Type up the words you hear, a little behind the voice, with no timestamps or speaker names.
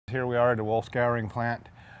Here we are at the wool scouring plant.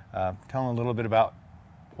 Tell them a little bit about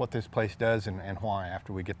what this place does and why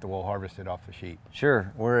after we get the wool harvested off the sheep.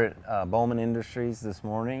 Sure. We're at Bollman Industries this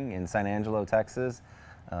morning in San Angelo, Texas.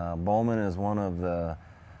 Bollman is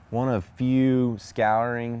one of few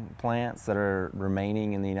scouring plants that are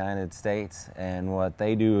remaining in the United States, and what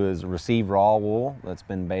they do is receive raw wool that's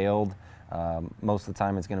been baled. Most of the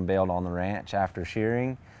time it's going to be baled on the ranch after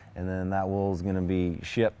shearing, and then that wool is going to be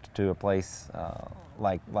shipped to a place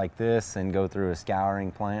like this and go through a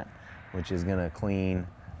scouring plant, which is going to clean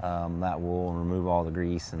that wool and remove all the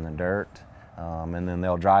grease and the dirt. And then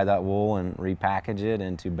they'll dry that wool and repackage it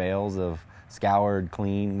into bales of scoured,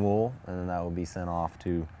 clean wool, and then that will be sent off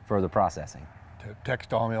to further processing. To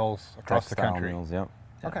textile mills across the country. Textile mills, yep.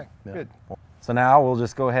 Okay, Yep. good. So now we'll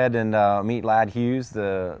just go ahead and meet Ladd Hughes,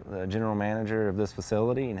 the general manager of this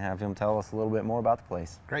facility, and have him tell us a little bit more about the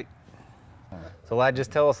place. Great. So Ladd,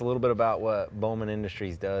 just tell us a little bit about what Bollman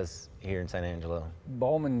Industries does here in San Angelo.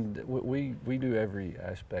 Bollman, we do every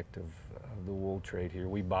aspect of the wool trade here.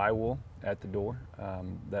 We buy wool at the door.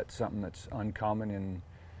 That's something that's uncommon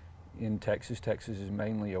in Texas. Texas is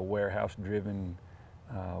mainly a warehouse-driven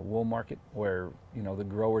wool market where, you know, the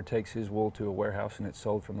grower takes his wool to a warehouse and it's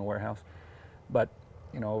sold from the warehouse. But,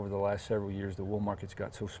 you know, over the last several years, the wool market's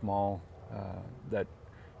got so small that,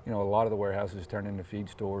 you know, a lot of the warehouses turn into feed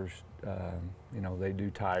stores. You know, they do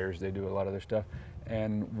tires, they do a lot of their stuff,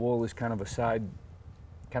 and wool is kind of a side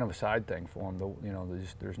thing for them. You know,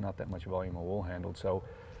 there's not that much volume of wool handled. So,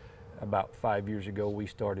 about 5 years ago, we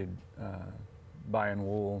started buying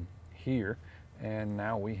wool here, and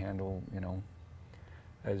now we handle, you know,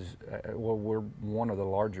 well, we're one of the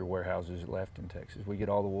larger warehouses left in Texas. We get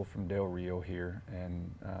all the wool from Del Rio here, and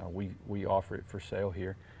we offer it for sale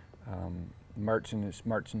here. Merchant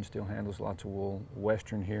still handles lots of wool.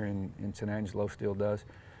 Western here in San Angelo still does.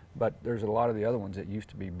 But there's a lot of the other ones that used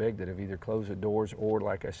to be big that have either closed the doors or,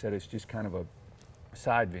 like I said, it's just kind of a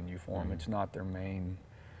side venue for them. It's not their main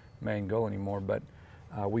goal anymore. But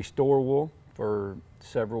we store wool for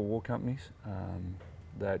several wool companies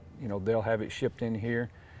that, you know, they'll have it shipped in here,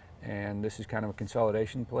 and this is kind of a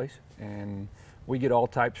consolidation place. And we get all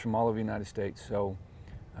types from all over the United States. So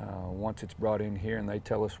once it's brought in here and they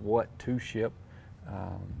tell us what to ship,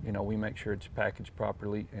 you know, we make sure it's packaged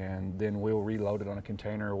properly, and then we'll reload it on a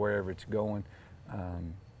container or wherever it's going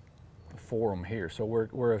for them here. So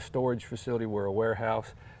we're a storage facility, we're a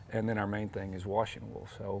warehouse, and then our main thing is washing wool.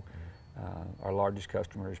 So our largest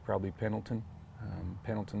customer is probably Pendleton.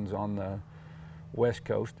 Pendleton's on the West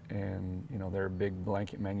Coast, and, you know, they're a big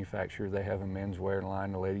blanket manufacturer. They have a men's wear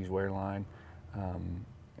line, a ladies wear line.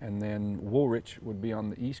 And then Woolrich would be on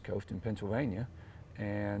the East Coast in Pennsylvania,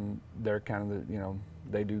 and they're kind of the, you know,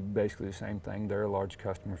 they do basically the same thing. They're a large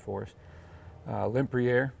customer for us.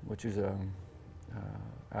 Lempriere, which is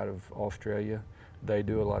out of Australia, they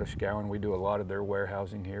do a lot of scouring. We do a lot of their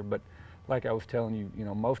warehousing here. But like I was telling you, you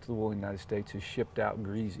know, most of the wool in the United States is shipped out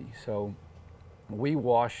greasy. So we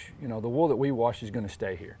wash, you know, the wool that we wash is going to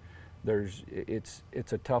stay here. It's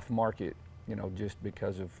a tough market, you know, just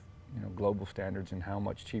because of, you know, global standards and how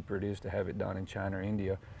much cheaper it is to have it done in China or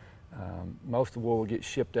India. Most of the wool will get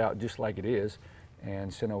shipped out just like it is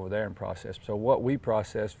and sent over there and processed. So what we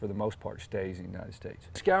process for the most part stays in the United States.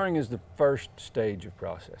 Scouring is the first stage of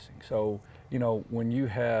processing. So, you know, when you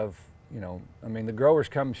have, you know, I mean, the growers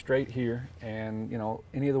come straight here, and, you know,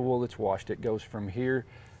 any of the wool that's washed, it goes from here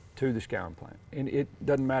to the scouring plant. And it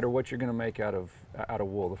doesn't matter what you're going to make out of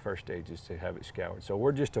wool. The first stage is to have it scoured. So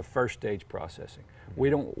we're just a first stage processing. We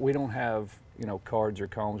don't have, you know, cards or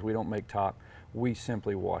combs. We don't make top. We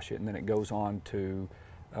simply wash it, and then it goes on to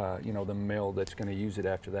you know, the mill that's going to use it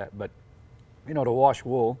after that. But, you know, to wash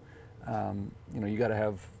wool, you know, you got to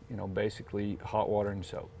have, you know, basically hot water and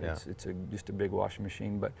soap. Yeah. It's just a big washing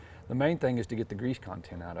machine. But the main thing is to get the grease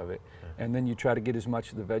content out of it, and then you try to get as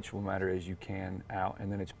much of the vegetable matter as you can out, and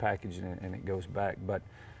then it's packaged and it goes back. But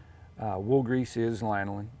wool grease is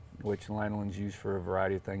lanolin, which lanolin's used for a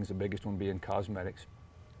variety of things, the biggest one being cosmetics.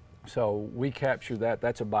 So we capture that.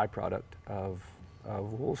 That's a byproduct of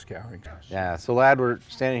wool scouring. Yeah, so Ladd, we're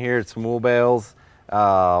standing here at some wool bales.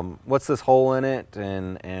 What's this hole in it,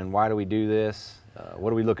 and why do we do this?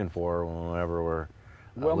 What are we looking for whenever we're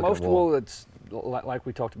well, most wool, it's like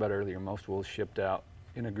we talked about earlier, most wool is shipped out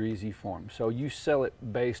in a greasy form. So you sell it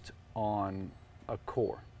based on a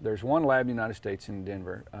core. There's one lab in the United States in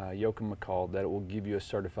Denver, Yoakum McCall, that will give you a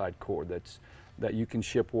certified core that you can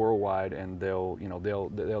ship worldwide, and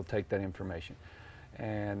they'll take that information.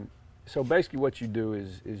 And so basically what you do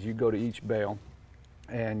is you go to each bale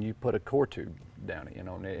and you put a core tube down it, you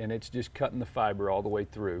know, and it's just cutting the fiber all the way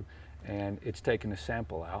through, and it's taking a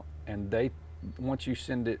sample out, and they once you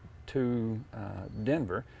send it to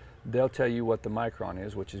Denver, they'll tell you what the micron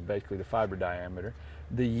is, which is basically the fiber diameter,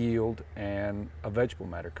 the yield, and a vegetable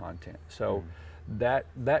matter content. So that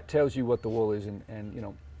tells you what the wool is, and you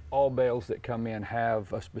know, all bales that come in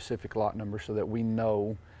have a specific lot number so that we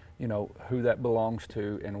know, you know, who that belongs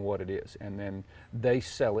to and what it is, and then they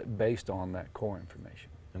sell it based on that core information.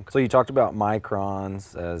 So you talked about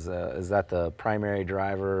microns as is that the primary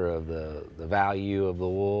driver of the value of the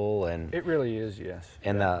wool? And It really is, yes.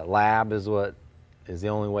 And the lab is what is the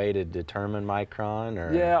only way to determine micron?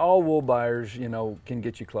 Or Yeah, all wool buyers, you know, can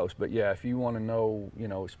get you close, but yeah, if you want to know, you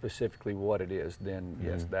know, specifically what it is, then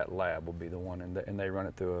yes, that lab will be the one, and they run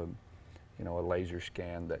it through a, you know, a laser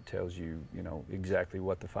scan that tells you, you know, exactly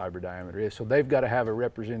what the fiber diameter is. So they've got to have a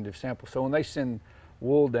representative sample. So when they send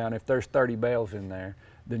wool down, if there's 30 bales in there,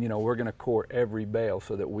 then, you know, we're going to core every bale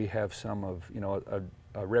so that we have some of, you know,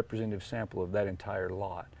 a representative sample of that entire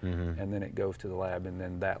lot, and then it goes to the lab, and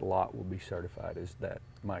then that lot will be certified as that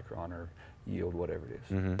micron or yield, whatever it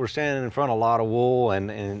is. We're standing in front of a lot of wool,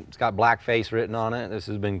 and it's got blackface written on it. This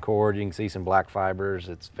has been cored. You can see some black fibers.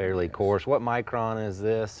 It's fairly coarse. What micron is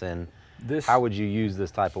this, and how would you use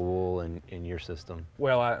this type of wool in your system?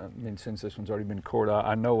 Well, I mean, since this one's already been cored,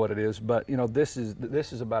 I know what it is, but you know, this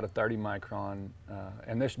is about a 30 micron,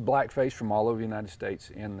 and there's blackface from all over the United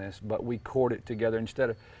States in this, but we cored it together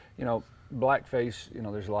instead of, you know, blackface. You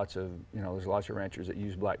know, there's lots of ranchers that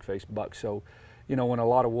use blackface bucks. So, you know, when a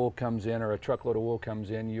lot of wool comes in or a truckload of wool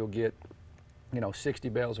comes in, you'll get, you know, 60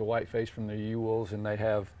 bales of whiteface from the U-wools, and they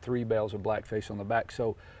have 3 bales of blackface on the back.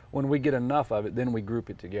 So when we get enough of it, then we group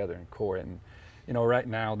it together and core it. And you know, right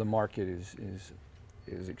now the market is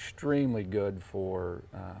extremely good for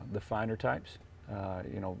the finer types.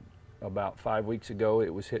 You know, about 5 weeks ago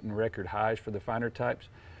it was hitting record highs for the finer types,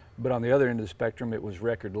 but on the other end of the spectrum it was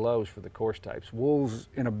record lows for the coarse types. Wool's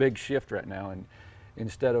in a big shift right now, and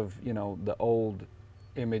instead of, you know, the old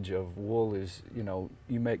image of wool is, you know,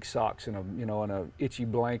 you make socks and a itchy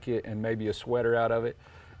blanket and maybe a sweater out of it,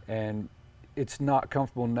 and it's not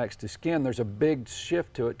comfortable next to skin. There's a big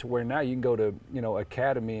shift to it, to where now you can go to, you know,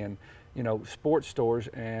 Academy and, you know, sports stores,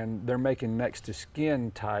 and they're making next to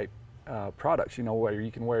skin type products, you know, where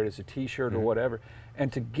you can wear it as a t-shirt or whatever.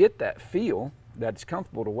 And to get that feel that's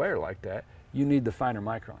comfortable to wear like that, you need the finer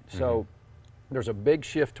micron. So there's a big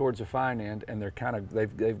shift towards the fine end, and they're kind of,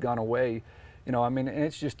 they've gone away. You know, I mean, and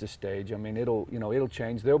it's just a stage. I mean, it'll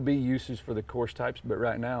change. There'll be uses for the coarse types, but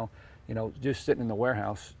right now, you know, just sitting in the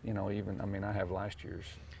warehouse, you know, I mean, I have last year's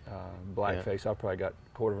blackface. I've probably got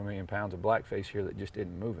 250,000 pounds of blackface here that just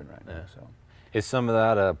isn't moving right now. So, is some of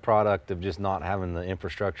that a product of just not having the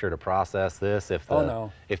infrastructure to process this? If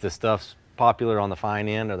the stuff's popular on the fine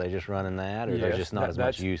end, are they just running that, or there's just not as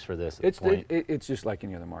much use for this at the point? It's just like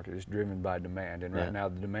any other market. It's driven by demand, and right now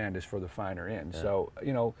the demand is for the finer end. So,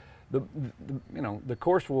 you know, the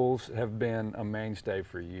coarse wools have been a mainstay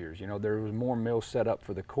for years. You know, there was more mills set up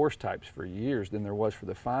for the coarse types for years than there was for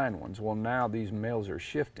the fine ones. Well, now these mills are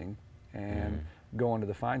shifting and going to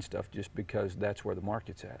the fine stuff just because that's where the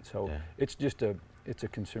market's at. So it's just it's a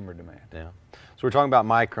consumer demand. Yeah. So we're talking about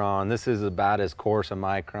micron. This is about as coarse a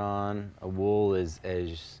micron a wool as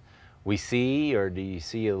we see, or do you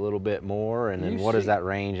see a little bit more? And then what is that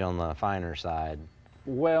range on the finer side?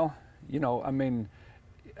 Well, you know, I mean,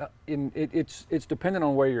 it's dependent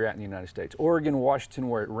on where you're at in the United States. Oregon, Washington,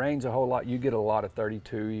 where it rains a whole lot, you get a lot of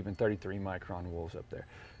 32, even 33 micron wools up there.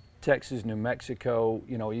 Texas, New Mexico,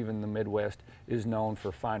 you know, even the Midwest is known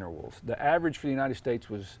for finer wools. The average for the United States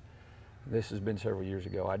was, this has been several years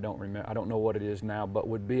ago, I don't remember, I don't know what it is now, but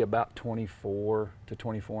would be about 24 to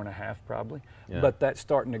 24 and a half probably. But that's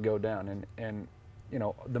starting to go down, and you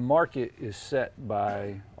know, the market is set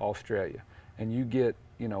by Australia, and you get,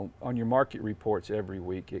 you know, on your market reports every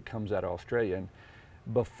week, it comes out of Australia. And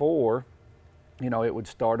before, you know, it would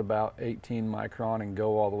start about 18 micron and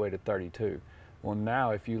go all the way to 32. Well, now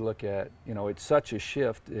if you look at, you know, it's such a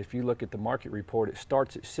shift. If you look at the market report, it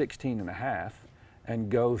starts at 16 and a half and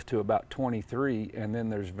goes to about 23, and then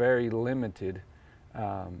there's very limited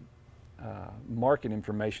market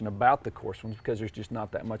information about the coarse ones because there's just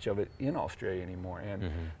not that much of it in Australia anymore.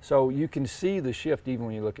 And so you can see the shift even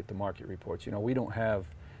when you look at the market reports. You know, we don't have,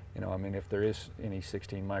 you know, I mean, if there is any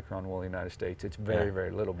 16 micron wool in the United States, it's very,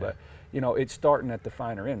 very little. But, you know, it's starting at the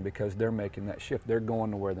finer end because they're making that shift. They're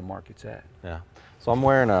going to where the market's at. Yeah. So I'm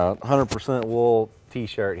wearing a 100% wool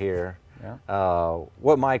t-shirt here.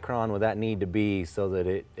 What micron would that need to be so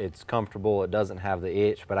that it's comfortable, it doesn't have the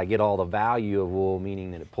itch, but I get all the value of wool,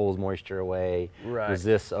 meaning that it pulls moisture away,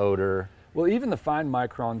 resists odor? Well, even the fine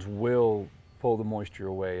microns will pull the moisture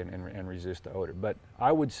away and resist the odor. But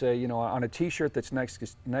I would say, you know, on a t-shirt that's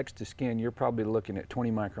next to skin, you're probably looking at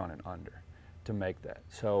 20 micron and under to make that.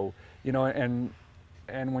 So, you know, and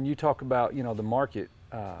when you talk about, you know, the market,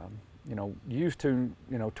 you know, used to,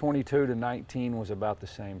 you know, 22 to 19 was about the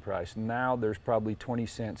same price. Now there's probably 20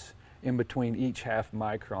 cents in between each half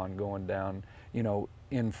micron going down, you know,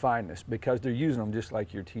 in fineness, because they're using them just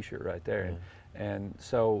like your t-shirt right there. And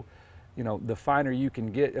so, you know, the finer you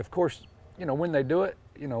can get, of course, you know, when they do it,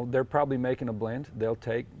 you know, they're probably making a blend. They'll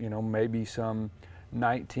take, you know, maybe some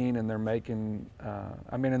 19 and they're making,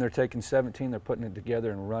 and they're taking 17, they're putting it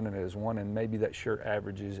together and running it as one, and maybe that shirt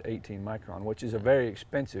averages 18 micron, which is a very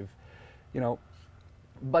expensive, you know,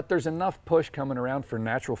 but there's enough push coming around for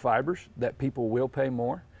natural fibers that people will pay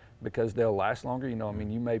more because they'll last longer. You know, I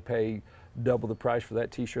mean, you may pay double the price for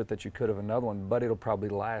that t-shirt that you could of another one, but it'll probably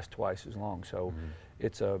last twice as long. So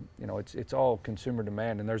it's a, you know, it's all consumer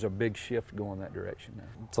demand, and there's a big shift going that direction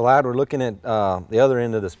now. So Lad, we're looking at the other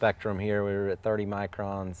end of the spectrum here. We're at 30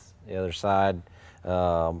 microns, the other side.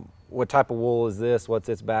 What type of wool is this? What's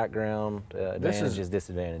its background, advantages,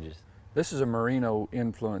 disadvantages? This is a merino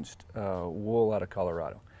influenced wool out of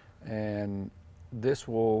Colorado. And this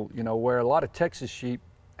wool, you know, where a lot of Texas sheep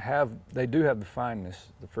they do have the fineness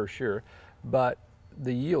for sure, but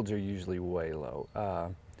the yields are usually way low.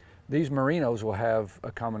 These merinos will have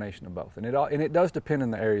a combination of both, and it does depend on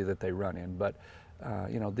the area that they run in. But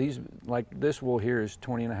you know, these, like this wool here, is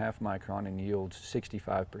 20.5 micron and yields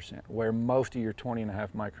 65%. Where most of your 20.5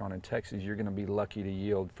 micron in Texas, you're going to be lucky to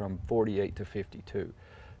yield from 48 to 52.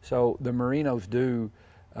 So the merinos do.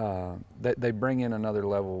 They bring in another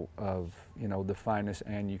level of, you know, the fineness,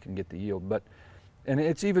 and you can get the yield. And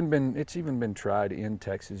it's even been tried in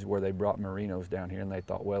Texas where they brought merinos down here and they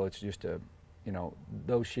thought, well, it's just a, you know,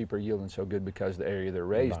 those sheep are yielding so good because of the area they're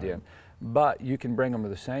raised in. But you can bring them to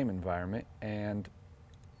the same environment, and,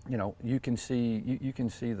 you know, you can see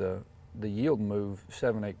the yield move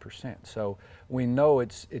 7-8%. So we know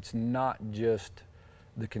it's not just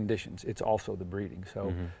the conditions, it's also the breeding.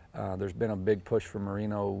 So there's been a big push for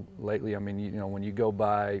merino lately. I mean, you know, when you go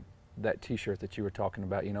by that t-shirt that you were talking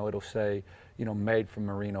about, you know, it'll say, you know, made from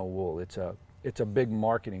merino wool. It's a big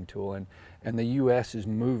marketing tool, and the U.S. is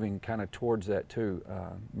moving kind of towards that too.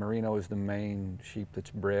 Merino is the main sheep that's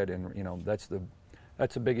bred, and, you know, that's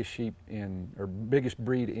the biggest sheep or biggest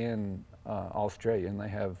breed in Australia, and they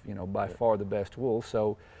have, you know, by far the best wool.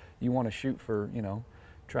 So you want to shoot for, you know,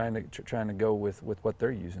 trying to go with what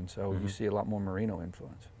they're using. So you see a lot more merino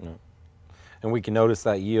influence. And we can notice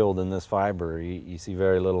that yield in this fiber. You see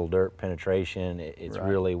very little dirt penetration. It's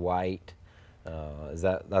really white.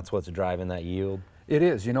 That's what's driving that yield? It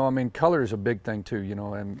is. You know, I mean, color is a big thing too. You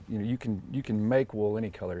know, and you know, you can make wool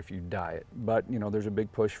any color if you dye it. But, you know, there's a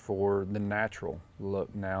big push for the natural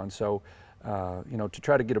look now, and so you know, to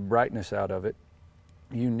try to get a brightness out of it,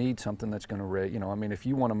 you need something that's going to, you know, I mean, if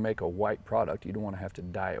you want to make a white product, you don't want to have to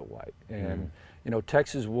dye it white. And you know,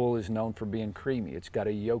 Texas wool is known for being creamy. It's got a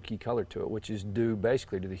yolky color to it, which is due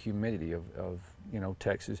basically to the humidity of you know,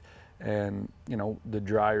 Texas. And, you know, the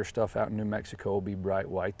drier stuff out in New Mexico will be bright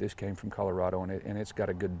white. This came from Colorado, and it's got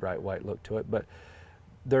a good bright white look to it. But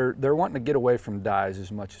they're wanting to get away from dyes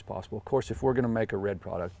as much as possible. Of course, if we're going to make a red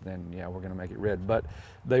product, then yeah, we're going to make it red. But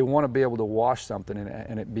they want to be able to wash something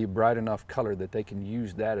and it be bright enough color that they can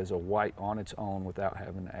use that as a white on its own without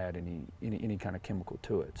having to add any kind of chemical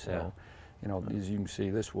to it. So, you know, as you can see,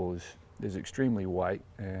 this wool is extremely white,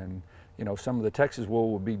 and, you know, some of the Texas wool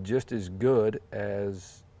will be just as good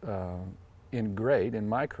as in grade, in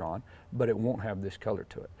micron, but it won't have this color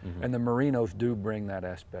to it. And the merinos do bring that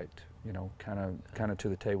aspect, you know, kind of to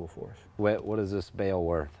the table for us. What is this bale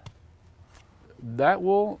worth? That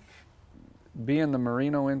wool, being the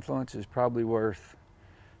merino influence, is probably worth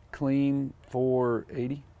clean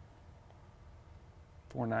 $480,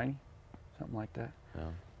 $490, something like that. Yeah.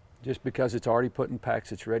 Just because it's already put in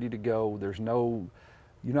packs, it's ready to go. There's no,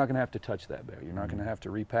 you're not going to have to touch that bale. You're not going to have to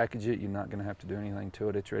repackage it. You're not going to have to do anything to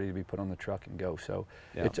it. It's ready to be put on the truck and go. So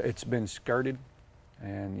it's been skirted,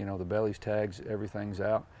 and, you know, the belly's tags, everything's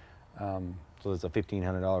out. So it's a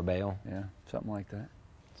 $1,500 bale? Yeah, something like that.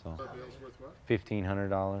 So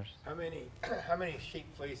 $1,500. How many sheep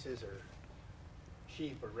fleeces or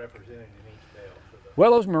sheep are represented in each bale?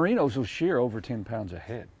 Well, those merinos will shear over 10 pounds a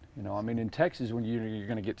head. You know, I mean, in Texas, when you're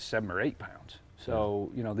going to get 7 or 8 pounds.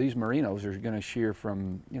 So, you know, these merinos are going to shear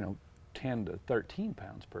from, you know, 10 to 13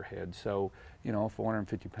 pounds per head. So, you know, a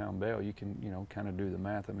 450-pound bale, you can, you know, kind of do the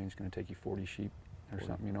math. I mean, it's going to take you 40 sheep or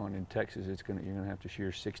something, you know, and in Texas, you're going to have to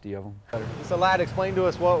shear 60 of them. So, Lad, explain to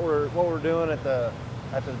us what we're doing at the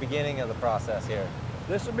beginning of the process here.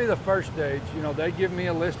 This will be the first stage. You know, they give me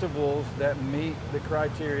a list of wools that meet the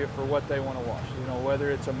criteria for what they want to wash. You know,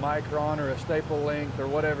 whether it's a micron or a staple length or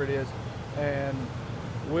whatever it is, and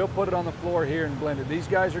we'll put it on the floor here and blend it. These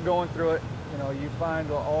guys are going through it. You know, you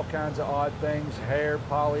find all kinds of odd things. Hair,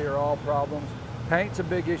 poly are all problems. Paint's a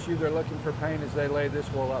big issue. They're looking for paint as they lay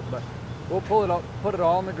this wool up, but we'll pull it up, put it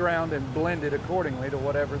all on the ground and blend it accordingly to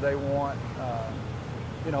whatever they want,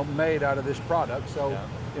 you know, made out of this product. So, yeah.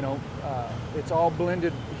 You know, it's all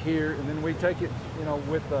blended here, and then we take it, you know,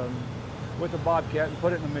 with a bobcat and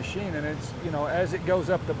put it in the machine, and it's, you know, as it goes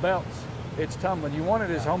up the belts, it's tumbling. You want it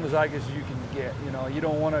as homozygous as you can get. You know, you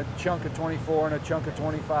don't want a chunk of 24 and a chunk of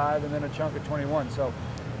 25 and then a chunk of 21. So,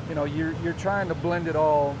 you know, you're trying to blend it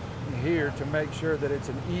all here to make sure that it's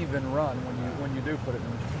an even run when you do put it in the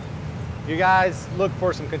machine. You guys look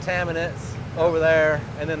for some contaminants over there,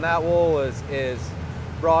 and then that wool is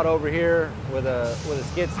brought over here with a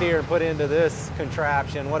skid steer and put into this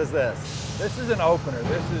contraption. What is this? This is an opener.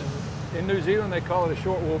 This is, in New Zealand they call it a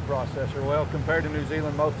short wool processor. Well, compared to New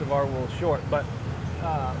Zealand, most of our wool is short, but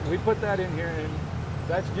we put that in here, and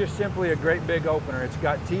that's just simply a great big opener. It's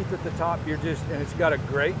got teeth at the top, and it's got a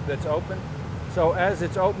grate that's open. So as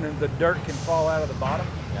it's opening, the dirt can fall out of the bottom.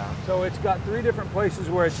 Yeah. So it's got 3 different places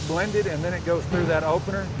where it's blended, and then it goes through that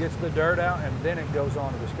opener, gets the dirt out, and then it goes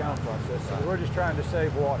on to the scour process. So we're just trying to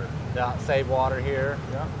save water. Yeah, save water here.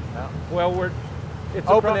 Yeah. Yeah. Well, it's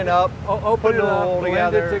opening up, putting it up,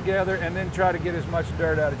 blend it together, and then try to get as much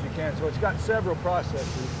dirt out as you can. So it's got several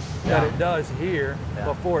processes that it does here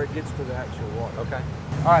before it gets to the actual water. Okay.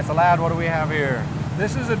 All right, so lad, what do we have here?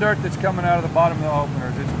 This is the dirt that's coming out of the bottom of the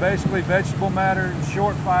openers. It's basically vegetable matter,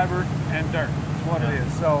 short fiber, and dirt. That's what it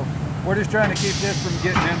is. So we're just trying to keep this from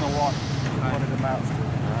getting in the water. That's what it amounts to.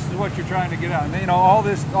 This is what you're trying to get out. And you know, all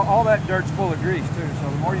that dirt's full of grease too. So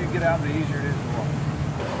the more you get out, the easier it is to wash.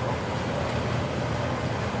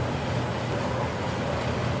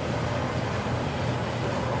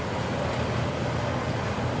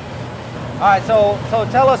 All right, so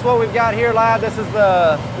tell us what we've got here, lad. This is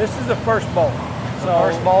the first bowl.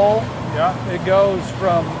 First bowl? Yeah, it goes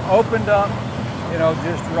from opened up, you know,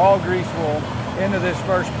 just raw grease wool into this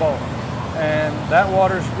first bowl. And that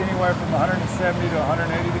water's anywhere from 170 to 180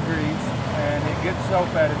 degrees, and it gets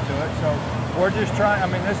soap added to it. So we're just trying, I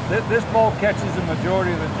mean, this bowl catches the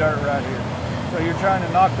majority of the dirt right here. So you're trying to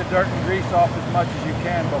knock the dirt and grease off as much as you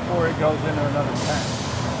can before it goes into another tank.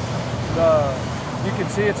 You can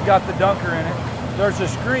see it's got the dunker in it. There's a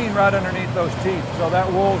screen right underneath those teeth, so that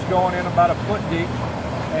wool's going in about 1 foot deep,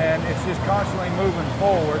 and it's just constantly moving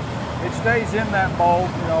forward. It stays in that bowl,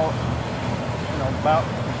 you know, about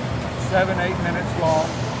 7-8 minutes long,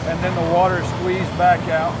 and then the water is squeezed back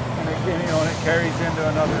out, and it, you know, and it carries into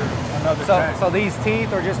another tank. So these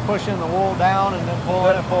teeth are just pushing the wool down and then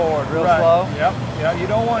pulling it forward real slow. Yep. Yeah. You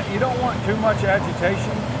don't want too much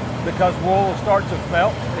agitation, because wool will start to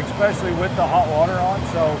felt, especially with the hot water on.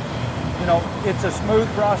 So, you know, it's a smooth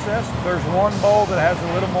process. There's one bowl that has a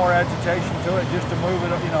little more agitation to it, just to move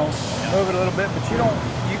it, you know, move it a little bit. But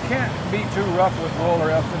you can't be too rough with wool,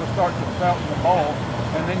 or else it'll start to felt in the bowl,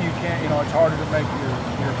 and then you can't, you know, it's harder to make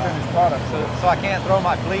your finished product. So I can't throw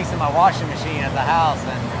my fleece in my washing machine at the house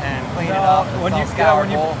and clean it up. When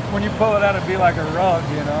you pull it out, it'd be like a rug,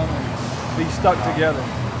 you know, and be stuck together.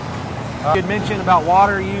 You had mentioned about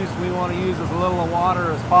water use. We want to use as little of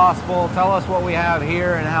water as possible. Tell us what we have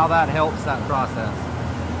here and how that helps that process.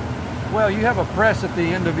 Well, you have a press at the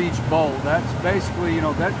end of each bowl. That's basically, you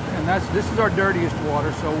know, this is our dirtiest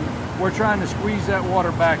water, so we're trying to squeeze that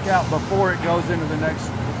water back out before it goes into the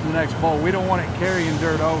next bowl. We don't want it carrying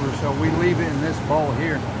dirt over, so we leave it in this bowl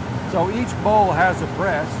here. So each bowl has a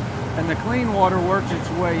press, and the clean water works its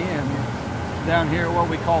way in down here, what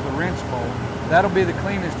we call the rinse bowl. That'll be the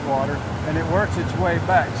cleanest water, and it works its way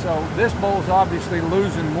back. So this bowl's obviously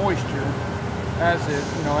losing moisture as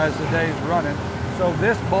the day's running. So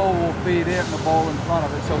this bowl will feed it and the bowl in front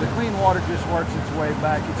of it. So the clean water just works its way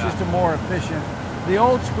back. It's just a more efficient. The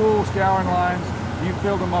old school scouring lines, you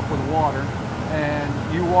filled them up with water, and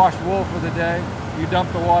you washed wool for the day. You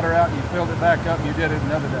dumped the water out, and you filled it back up, and you did it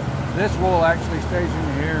another day. This wool actually stays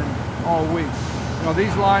in here all week. You know,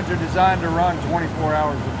 these lines are designed to run 24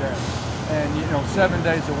 hours a day. And, you know, 7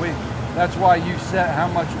 days a week. That's why you set how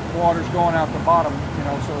much water's going out the bottom, you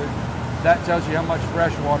know, so that tells you how much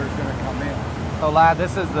fresh water is going to come in. So lad,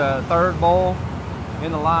 this is the third bowl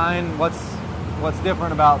in the line. What's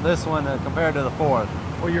different about this one compared to the fourth?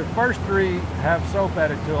 Well, your first 3 have soap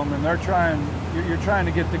added to them, and you're trying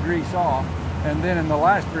to get the grease off, and then in the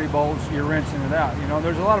last 3 bowls, you're rinsing it out. You know,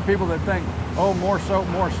 there's a lot of people that think, oh, more soap,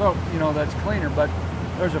 you know, that's cleaner, but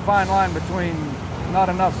there's a fine line between not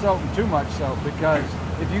enough soap and too much soap, because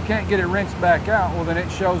if you can't get it rinsed back out, well then it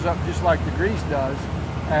shows up just like the grease does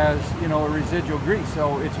as, you know, a residual grease,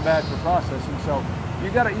 so it's bad for processing. So you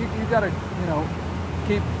gotta you know,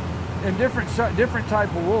 keep, and different type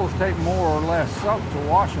of wools take more or less soap to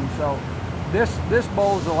wash them. So this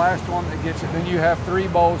bowl is the last one that gets it. Then you have 3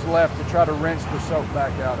 bowls left to try to rinse the soap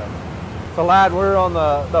back out of it. So lad, we're on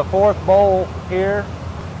the 4th bowl here.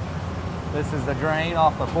 This is the drain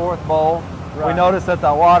off the 4th bowl. Right. We noticed that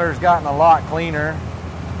the water's gotten a lot cleaner,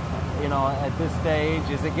 you know, at this stage.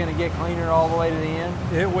 Is it gonna get cleaner all the way to the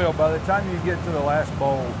end? It will. By the time you get to the last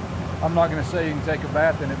bowl, I'm not gonna say you can take a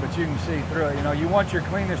bath in it, but you can see through it. You know, you want your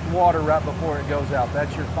cleanest water right before it goes out.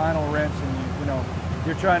 That's your final rinse, and you know,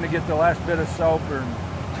 you're trying to get the last bit of soap or,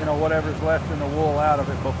 you know, whatever's left in the wool out of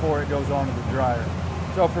it before it goes onto the dryer.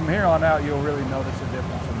 So from here on out, you'll really notice a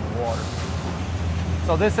difference in the water.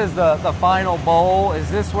 So this is the final bowl. Is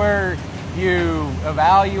this where you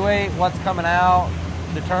evaluate what's coming out,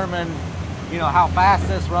 determine, you know, how fast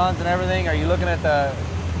this runs and everything? Are you looking at the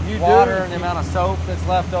water and the amount of soap that's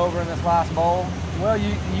left over in this last bowl? Well,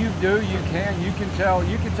 you can tell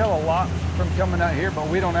a lot from coming out here, but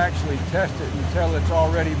we don't actually test it until it's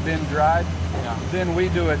already been dried. Yeah. Then we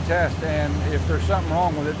do a test, and if there's something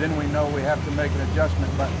wrong with it, then we know we have to make an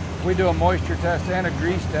adjustment. But we do a moisture test and a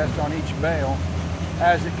grease test on each bale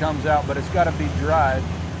as it comes out, but it's got to be dried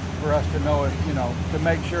for us to know if, you know, to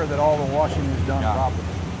make sure that all the washing is done properly.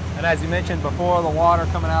 And as you mentioned before, the water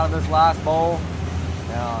coming out of this last bowl,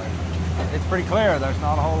 you know, it's pretty clear there's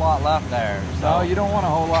not a whole lot left there. So. No, you don't want a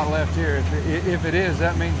whole lot left here. If it is,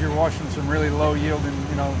 that means you're washing some really low yielding,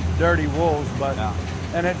 you know, dirty wools. But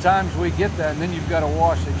and at times we get that, and then you've got to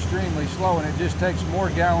wash extremely slow, and it just takes more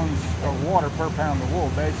gallons of water per pound of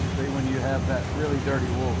wool, basically, when you have that really dirty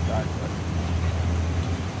wool type.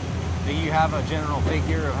 Do you have a general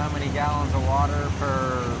figure of how many gallons of water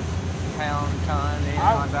per pound, ton, anything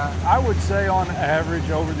like that? I would say on average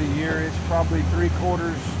over the year, it's probably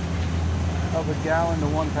 3/4 of a gallon to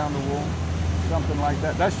 1 pound of wool, something like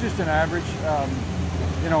that. That's just an average.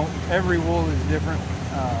 You know, every wool is different.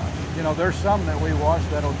 You know, there's some that we wash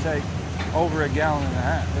that'll take over 1.5 gallons.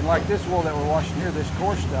 And like this wool that we're washing here, this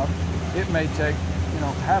coarse stuff, it may take, you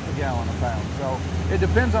know, 1/2 gallon a pound. So it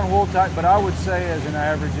depends on wool type, but I would say as an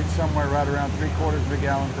average, it's somewhere right around 3/4 of a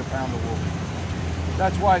gallon per pound of wool.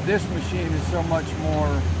 That's why this machine is so much more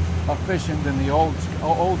efficient than the old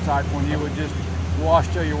type, when you would just wash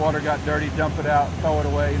till your water got dirty, dump it out, throw it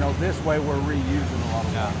away. You know, this way we're reusing a lot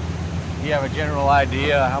of water. Do you have a general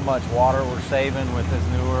idea how much water we're saving with this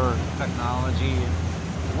newer technology?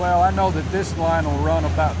 Well, I know that this line will run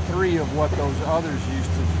about 3 of what those others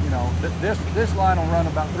used to, you know. This line will run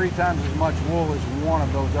about 3 times as much wool as one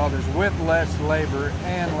of those others, with less labor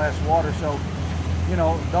and less water. So, you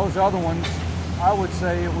know, those other ones, I would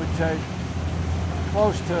say it would take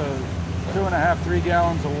close to 2.5, 3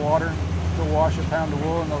 gallons of water to wash a pound of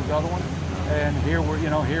wool in those other ones. And here we're, you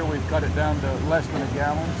know, here we've cut it down to less than 1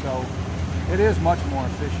 gallon. So it is much more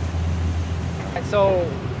efficient. And so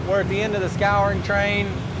we're at the end of the scouring train.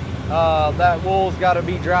 That wool's got to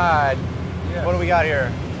be dried. Yes. What do we got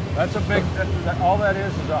here? That's a big, all that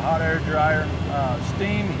is a hot air dryer.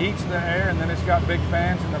 Steam heats the air, and then it's got big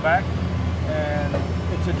fans in the back. And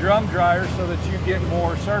it's a drum dryer so that you get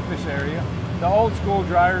more surface area. The old school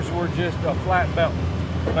dryers were just a flat belt,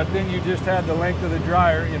 but then you just had the length of the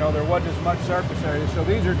dryer, you know, there wasn't as much surface area. So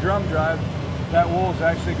these are drum drives. That wool's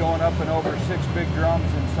actually going up and over 6 big drums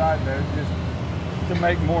inside there, just to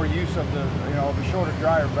make more use of the, you know, of a shorter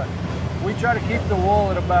dryer. But we try to keep the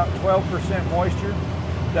wool at about 12% moisture.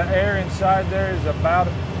 The air inside there is about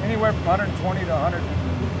anywhere from 120 to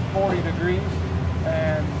 140 degrees,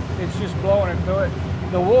 and it's just blowing it through it.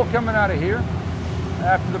 The wool coming out of here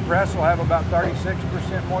after the press will have about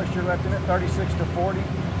 36% moisture left in it, 36 to 40.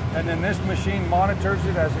 And then this machine monitors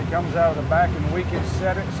it as it comes out of the back, and we can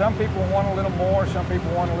set it. Some people want a little more, some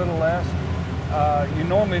people want a little less. You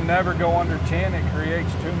normally never go under 10. It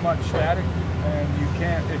creates too much static, and you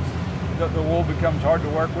can't, the wool becomes hard to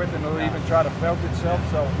work with, and it'll even try to felt itself.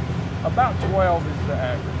 So about 12 is the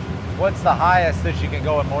average. What's the highest that you can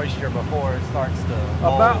go in moisture before it starts to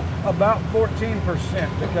mold? About 14%,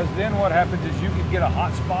 because then what happens is you could get a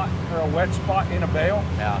hot spot or a wet spot in a bale.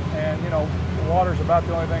 Yeah. And, you know, water's about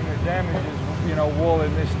the only thing that damages, you know, wool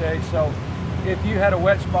in this stage. So if you had a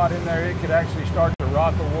wet spot in there, it could actually start to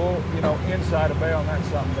rot the wool, you know, inside a bale, and that's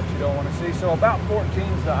something that you don't want to see. So about 14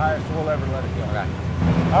 is the highest we'll ever let it go. Okay.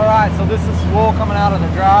 All right, so this is wool coming out of the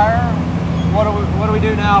dryer. What do we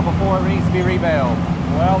do now before it needs to be rebaled?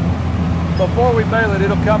 Well, before we bale it,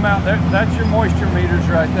 it'll come out. That's your moisture meters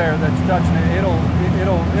right there that's touching it.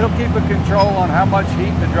 It'll keep a control on how much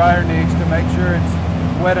heat the dryer needs to make sure it's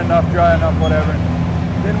wet enough, dry enough, whatever.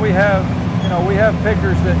 Then we have, we have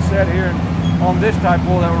pickers that sit here, and on this type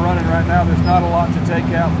wool that we're running right now, there's not a lot to take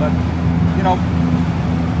out, but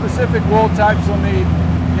specific wool types will need,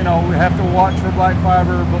 we have to watch for black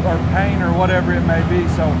fiber or paint or whatever it may be.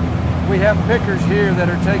 So we have pickers here that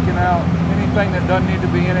are taking out anything that doesn't need to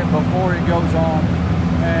be in it before it goes on.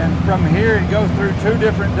 And from here it goes through 2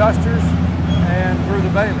 different dusters and through the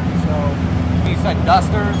baler. So You said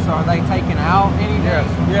dusters, so are they taking out anything? yes,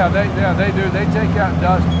 yeah, they do. They take out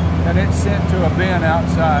dust and it's sent to a bin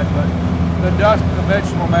outside. But the dust, the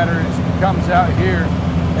vegetable matter, comes out here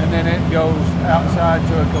and then it goes outside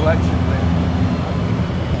to a collection bin.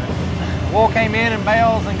 Wool came in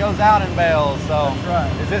bales and goes out in bales. So That's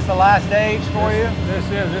right. Is this the last stage for you? This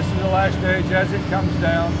is the last stage. As it comes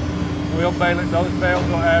down, we'll bale it. Those bales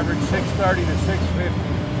will average 630 to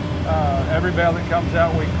 650. Every bale that comes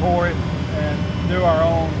out, we core it and do our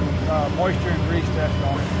own moisture and grease test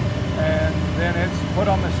on it. And then it's put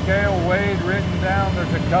on the scale, weighed, written down.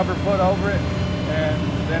 There's a cover put over it, and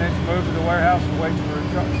then it's moved to the warehouse and waits for a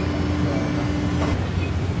truck.